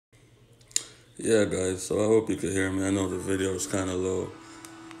Yeah, guys, so I hope you can hear me. I know the video is kind of low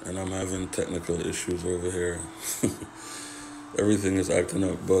and I'm having technical issues over here. Everything is acting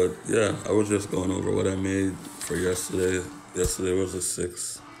up, but yeah, I was just going over what I made for yesterday. Yesterday was the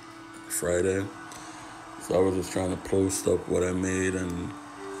 6th, Friday. So I was just trying to post up what I made and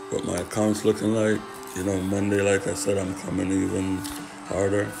what my account's looking like. You know, Monday, like I said, I'm coming even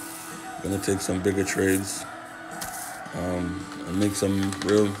harder. Gonna take some bigger trades and make some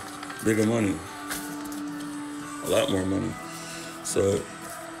real bigger money, a lot more money. So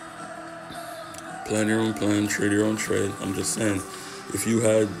plan your own plan, trade your own trade. I'm just saying, if you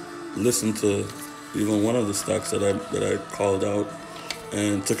had listened to even one of the stocks that I called out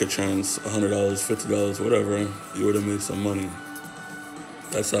and took a chance, $100, $50, whatever, you would have made some money.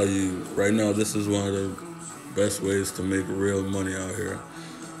 That's how you. Right now, this is one of the best ways to make real money out here.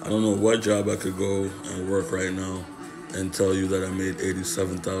 I don't know what job I could go and work right now and tell you that I made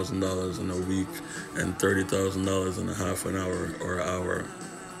 $87,000 in a week and $30,000 in a half an hour or an hour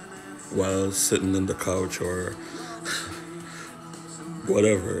while sitting in the couch or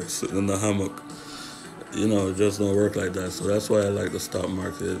whatever, sitting in the hammock. You know, it just don't work like that. So that's why I like the stock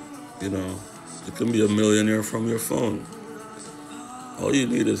market. You know, you can be a millionaire from your phone. All you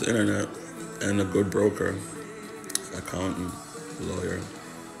need is internet and a good broker, accountant, lawyer.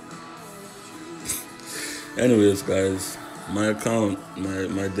 Anyways, guys, my account,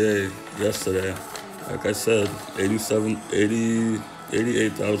 my day yesterday, like I said,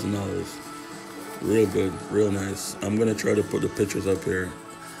 $88,000. Real good, real nice. I'm gonna try to put the pictures up here.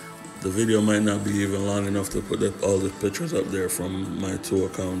 The video might not be even long enough to put all the pictures up there from my two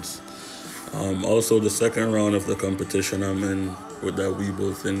accounts. Also, the second round of the competition I'm in with that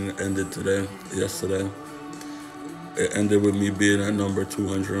Weeble thing ended yesterday. It ended with me being at number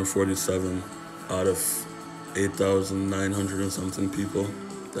 247 out of 8,900 and something people.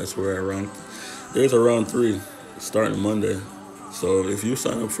 That's where I ranked. There's a round 3 starting Monday. So if you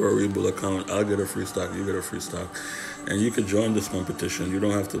sign up for a Weeble account, I'll get a free stock, you get a free stock. And you could join this competition. You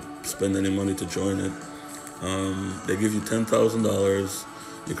don't have to spend any money to join it. They give you $10,000.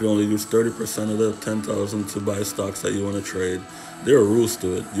 You can only use 30% of the $10,000 to buy stocks that you want to trade. There are rules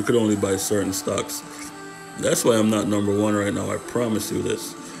to it. You could only buy certain stocks. That's why I'm not number 1 right now. I promise you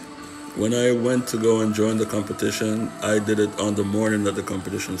this. When I went to go and join the competition, I did it on the morning that the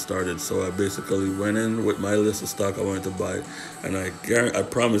competition started. So I basically went in with my list of stock I wanted to buy, and I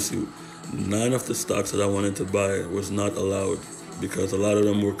promise you, none of the stocks that I wanted to buy was not allowed because a lot of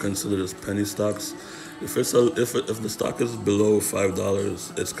them were considered as penny stocks. If the stock is below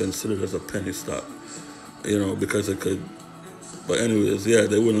 $5, it's considered as a penny stock, you know, because it could. But anyways, yeah,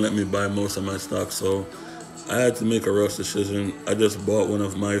 they wouldn't let me buy most of my stocks, so I had to make a rush decision. I just bought one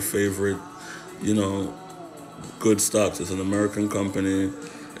of my favorite, you know, good stocks. It's an American company.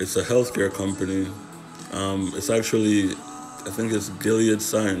 It's a healthcare company. It's actually, I think it's Gilead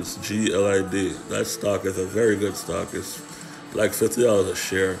Science, GLID. That stock is a very good stock. It's like $50 a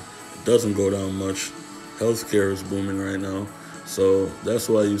share. It doesn't go down much. Healthcare is booming right now. So that's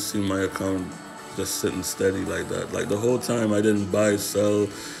why you see my account just sitting steady like that. Like the whole time I didn't buy, sell,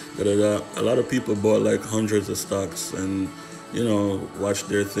 da-da-da. A lot of people bought like hundreds of stocks and, you know, watch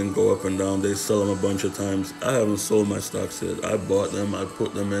their thing go up and down. They sell them a bunch of times. I haven't sold my stocks yet. I bought them, I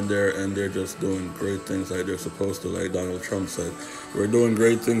put them in there, and they're just doing great things like they're supposed to, like Donald Trump said. We're doing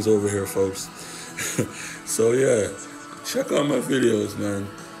great things over here, folks. So yeah, check out my videos, man.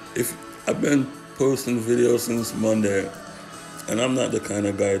 If I've been posting videos since Monday, and I'm not the kind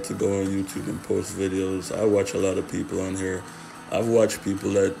of guy to go on YouTube and post videos. I watch a lot of people on here. I've watched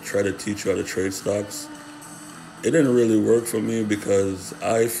people that try to teach you how to trade stocks. It didn't really work for me because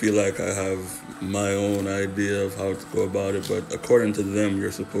I feel like I have my own idea of how to go about it, but according to them,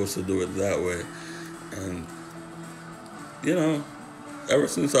 you're supposed to do it that way. And, you know, ever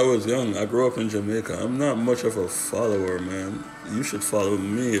since I was young, I grew up in Jamaica. I'm not much of a follower, man. You should follow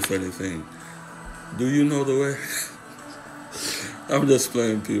me, if anything. Do you know the way? I'm just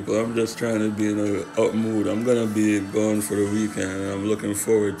playing, people. I'm just trying to be in a up mood. I'm going to be going for the weekend, and I'm looking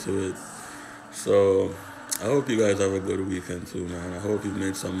forward to it. So I hope you guys have a good weekend, too, man. I hope you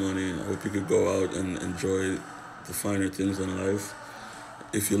made some money. I hope you could go out and enjoy the finer things in life.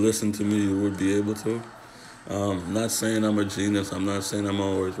 If you listen to me, you would be able to. I'm not saying I'm a genius. I'm not saying I'm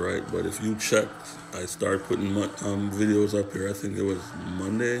always right. But if you check, I started putting videos up here. I think it was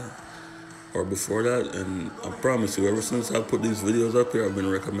Monday or before that, and I promise you, ever since I put these videos up here, I've been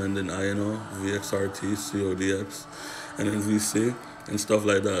recommending INO, VXRT, CODX, and NVC, and stuff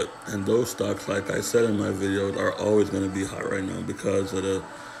like that. And those stocks, like I said in my videos, are always going to be hot right now because of the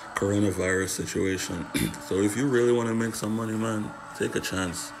coronavirus situation. So if you really want to make some money, man, take a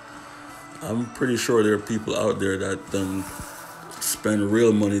chance. I'm pretty sure there are people out there that then spend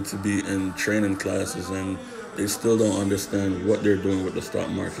real money to be in training classes and they still don't understand what they're doing with the stock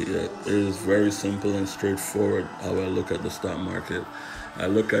market yet. It is very simple and straightforward how I look at the stock market. I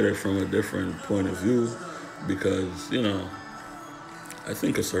look at it from a different point of view because, you know, I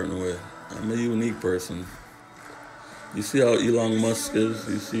think a certain way. I'm a unique person. You see how Elon Musk is?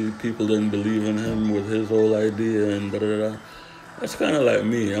 You see people didn't believe in him with his whole idea and da-da-da. That's kind of like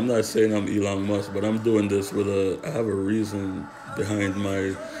me. I'm not saying I'm Elon Musk, but I'm doing this with I have a reason behind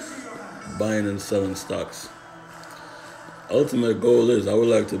my buying and selling stocks. Ultimate goal is I would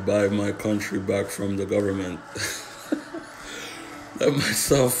like to buy my country back from the government. That might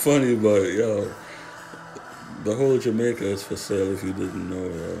sound funny, but yo, the whole Jamaica is for sale if you didn't know,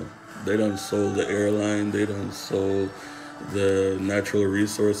 yo. They done sold the airline, they done sold the natural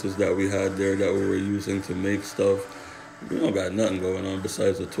resources that we had there that we were using to make stuff. We don't got nothing going on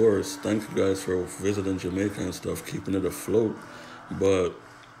besides the tourists. Thank you guys for visiting Jamaica and stuff, keeping it afloat. But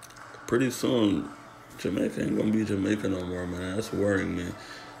pretty soon, Jamaica ain't gonna be Jamaica no more, man. That's worrying me.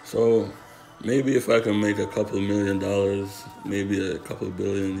 So maybe if I can make a couple $1 million, maybe a couple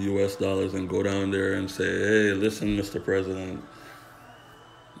billion US dollars and go down there and say, hey, listen, Mr. President,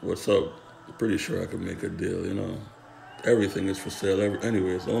 what's up? I'm pretty sure I could make a deal, you know. Everything is for sale.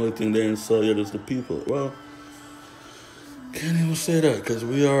 Anyways, the only thing they didn't sell yet is the people. Well, can't even say that because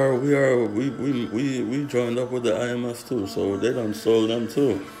we joined up with the IMF too, so they done sold them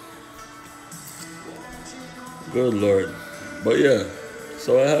too. Good Lord. But yeah,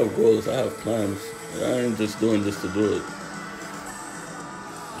 so I have goals, I have plans. I ain't just doing this to do it.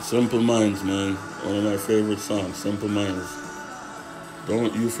 Simple Minds, man. One of my favorite songs, Simple Minds.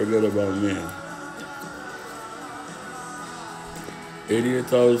 Don't you forget about me.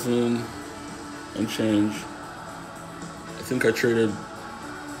 88,000 and change. I think I traded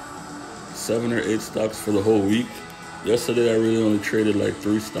 7 or 8 stocks for the whole week. Yesterday I really only traded like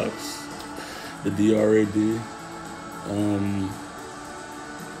 3 stocks. The DRAD.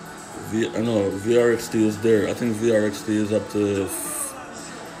 vrxt is there. I think vrxt is up to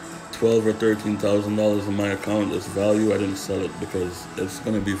 $12,000 or $13,000 in my account. It's value. I didn't sell it because it's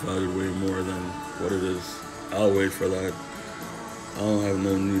gonna be valued way more than what it is. I'll wait for that. I don't have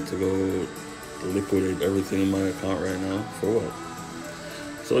no need to go liquidate everything in my account right now. For what?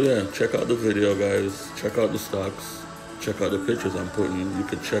 So yeah, check out the video, guys. Check out the stocks. Check out the pictures I'm putting. You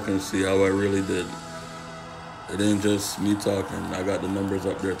could check and see how I really did. It ain't just me talking. I got the numbers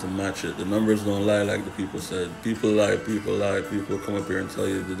up there to match it. The numbers don't lie like the people said. People lie, people lie. People come up here and tell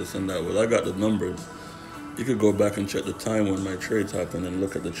you this and that. Well, I got the numbers. You could go back and check the time when my trades happened and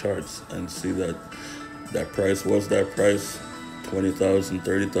look at the charts and see that that price was that price, 20,000,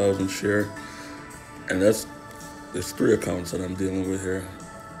 30,000 share. And there's 3 accounts that I'm dealing with here.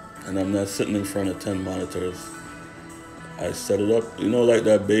 And I'm not sitting in front of 10 monitors. I set it up, you know, like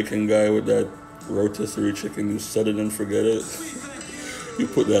that bacon guy with that rotisserie chicken. You set it and forget it. You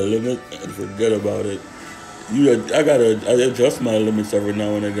put that limit and forget about it. I adjust my limits every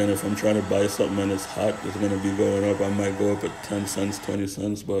now and again. If I'm trying to buy something and it's hot, it's gonna be going up. I might go up at 10 cents, 20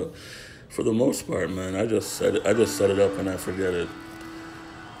 cents, but for the most part, man, I just set it up and I forget it.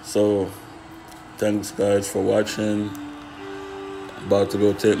 So thanks guys for watching. About to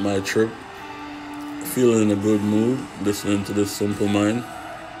go take my trip. Feeling in a good mood, listening to this Simple Mind.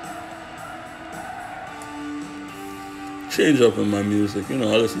 Change up in my music, you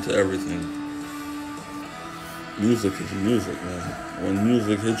know, I listen to everything. Music is music, man. When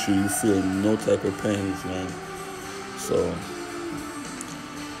music hits you, you feel no type of pains, man. So,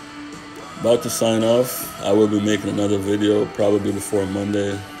 about to sign off. I will be making another video probably before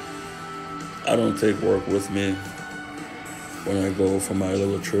Monday. I don't take work with me when I go for my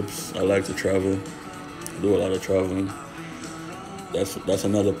little trips. I like to travel. I do a lot of traveling. That's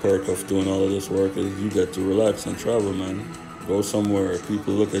another perk of doing all of this work is you get to relax and travel, man. Go somewhere,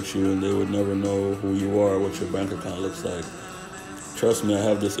 people look at you and they would never know who you are, what your bank account looks like. Trust me, I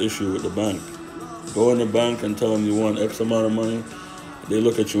have this issue with the bank. Go in the bank and tell them you want X amount of money. They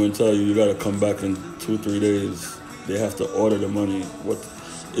look at you and tell you you gotta come back in 2-3 days. They have to order the money. What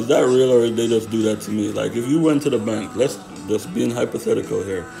is that real, or did they just do that to me? Like if you went to the bank, let's just being hypothetical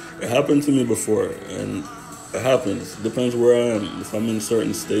here. It happened to me before, and it happens. Depends where I am. If I'm in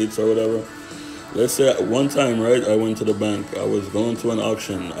certain states or whatever. Let's say one time, right, I went to the bank. I was going to an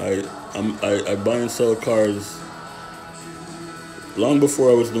auction. I buy and sell cars. Long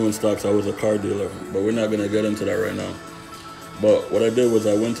before I was doing stocks, I was a car dealer. But we're not going to get into that right now. But what I did was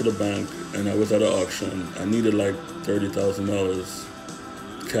I went to the bank and I was at an auction. I needed like $30,000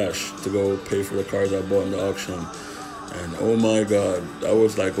 cash to go pay for the cars I bought in the auction. And oh my God, that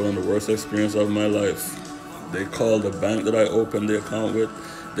was like one of the worst experiences of my life. They called the bank that I opened the account with.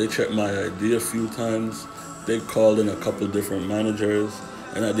 They checked my ID a few times. They called in a couple different managers.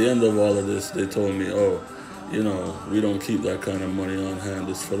 And at the end of all of this, they told me, oh, you know, we don't keep that kind of money on hand.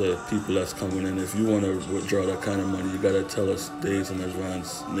 It's for the people that's coming in. If you want to withdraw that kind of money, you got to tell us days in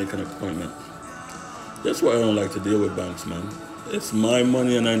advance, make an appointment. That's why I don't like to deal with banks, man. It's my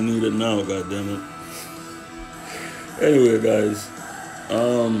money and I need it now, goddammit. Anyway, guys,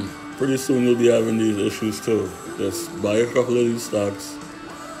 pretty soon you'll be having these issues too. Just buy a couple of these stocks,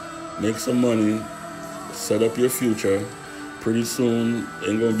 make some money, set up your future. Pretty soon,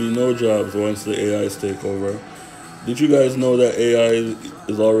 ain't gonna be no jobs once the AIs take over. Did you guys know that AI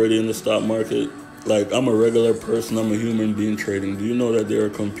is already in the stock market? Like, I'm a regular person, I'm a human being trading. Do you know that there are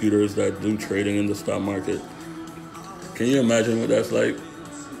computers that do trading in the stock market? Can you imagine what that's like?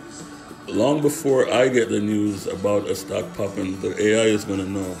 Long before I get the news about a stock popping, the AI is gonna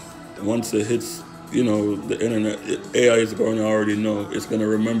know. Once it hits, you know, the internet, AI is going to already know. It's going to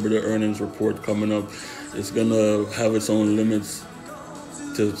remember the earnings report coming up. It's going to have its own limits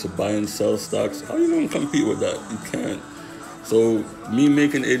to buy and sell stocks. How are you going to compete with that? You can't. So me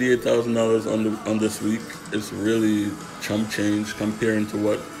making $88,000 on this week is really chump change comparing to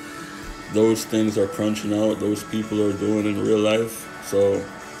what those things are crunching out, those people are doing in real life. So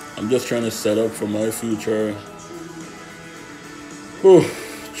I'm just trying to set up for my future. Whew.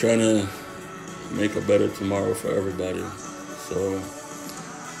 Trying to make a better tomorrow for everybody. So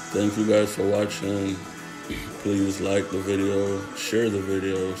thank you guys for watching. Please like the video, share the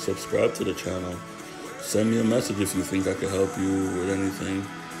video, subscribe to the channel. Send me a message if you think I could help you with anything.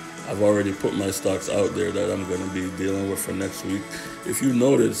 I've already put my stocks out there that I'm going to be dealing with for next week. If you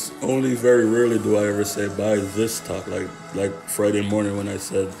notice, only very rarely do I ever say buy this stock, like Friday morning when I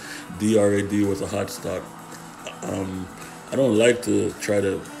said DRAD was a hot stock. I don't like to try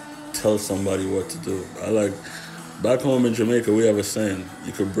to tell somebody what to do. Back home in Jamaica, we have a saying,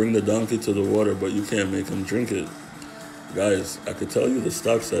 you can bring the donkey to the water, but you can't make him drink it. Guys, I could tell you the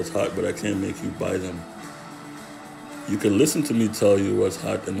stock says hot, but I can't make you buy them. You can listen to me tell you what's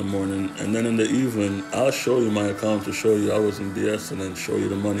hot in the morning, and then in the evening, I'll show you my account to show you I was in BS and then show you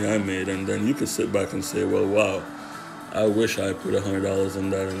the money I made, and then you can sit back and say, well, wow, I wish I put $100 in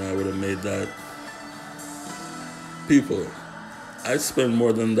that and I would have made that. People, I spend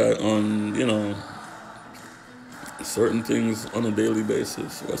more than that on, you know, certain things on a daily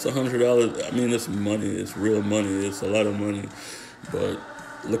basis. What's $100? I mean, it's money. It's real money. It's a lot of money. But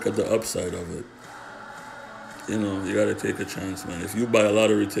look at the upside of it. You know, you got to take a chance, man. If you buy a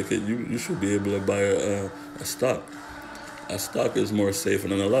lottery ticket, you should be able to buy a stock. A stock is more safe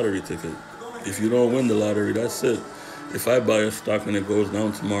than a lottery ticket. If you don't win the lottery, that's it. If I buy a stock and it goes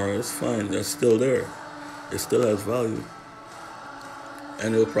down tomorrow, it's fine. That's still there. It still has value.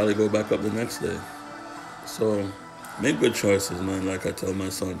 And it'll probably go back up the next day. So make good choices, man. Like I tell my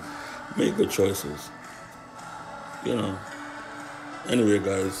son, make good choices. You know. Anyway,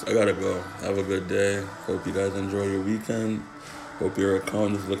 guys, I gotta go. Have a good day. Hope you guys enjoy your weekend. Hope your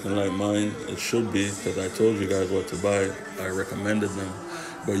account is looking like mine. It should be, because I told you guys what to buy. I recommended them.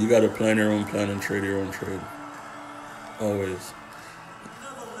 But you gotta plan your own plan and trade your own trade. Always.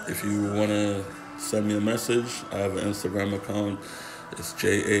 If you wanna send me a message, I have an Instagram account. It's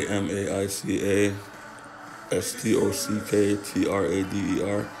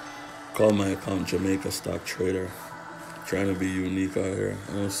JAMAICASTOCKTRADER. Call my account Jamaica Stock Trader. Trying to be unique out here.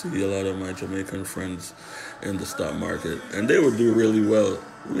 I don't see a lot of my Jamaican friends in the stock market, and they would do really well.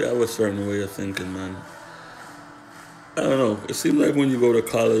 We have a certain way of thinking, man. I don't know. It seems like when you go to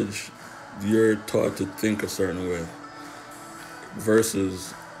college, you're taught to think a certain way.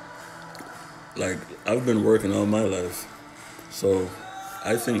 Versus, like, I've been working all my life, so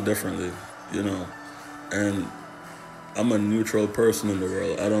I think differently, you know. And I'm a neutral person in the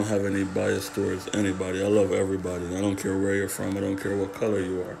world. I don't have any bias towards anybody. I love everybody. I don't care where you're from. I don't care what color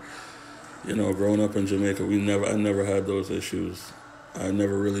you are. You know, growing up in Jamaica, I never had those issues. I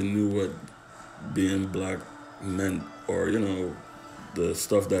never really knew what being black meant, or, you know, the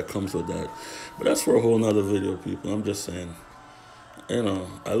stuff that comes with that. But that's for a whole nother video, people. I'm just saying, you know,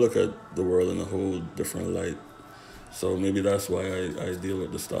 I look at the world in a whole different light. So maybe that's why I deal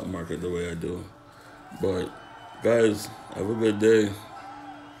with the stock market the way I do. But guys, have a good day.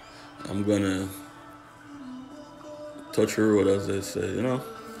 I'm gonna touch your road, as they say, you know?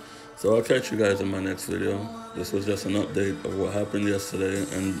 So I'll catch you guys in my next video. This was just an update of what happened yesterday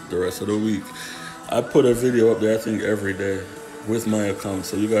and the rest of the week. I put a video up there, I think, every day with my account,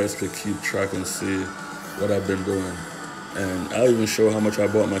 so you guys could keep track and see what I've been doing. And I'll even show how much I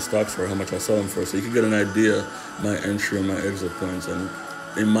bought my stocks for, how much I sell them for, so you can get an idea my entry and my exit points. And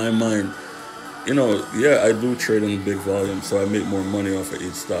in my mind, you know, yeah, I do trade in big volume, so I make more money off of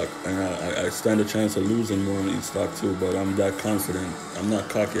each stock, and I stand a chance of losing more on each stock too. But I'm that confident. I'm not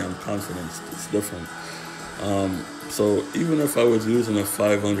cocky. I'm confident. It's different. So even if I was using a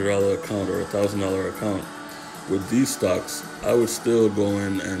 $500 account or a $1,000 account with these stocks, I would still go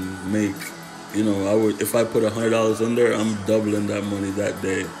in and make. You know, I would, if I put $100 in there, I'm doubling that money that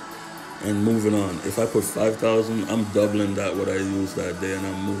day and moving on. If I put 5,000, I'm doubling that what I used that day and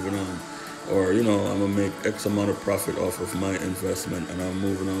I'm moving on. Or, you know, I'm gonna make X amount of profit off of my investment and I'm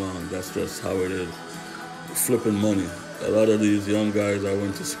moving along. That's just how it is. Flipping money. A lot of these young guys I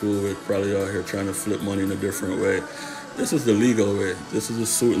went to school with probably out here trying to flip money in a different way. This is the legal way. This is the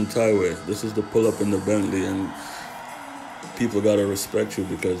suit and tie way. This is the pull up in the Bentley, and people gotta respect you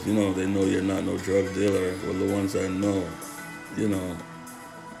because, you know, they know you're not no drug dealer. Well, the ones that know, you know,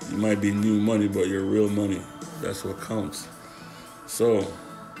 you might be new money, but you're real money. That's what counts. So,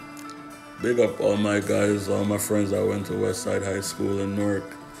 big up all my guys, all my friends that went to Westside High School in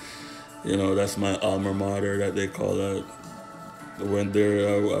Newark. You know, that's my alma mater that they call that. I went there,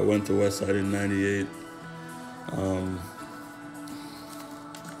 I went to Westside in '98.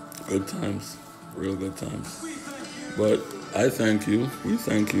 Good times, real good times. But I thank you, we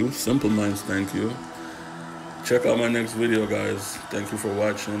thank you, Simple Minds thank you. Check out my next video, guys. Thank you for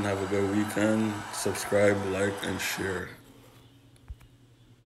watching. Have a good weekend. Subscribe, like, and share.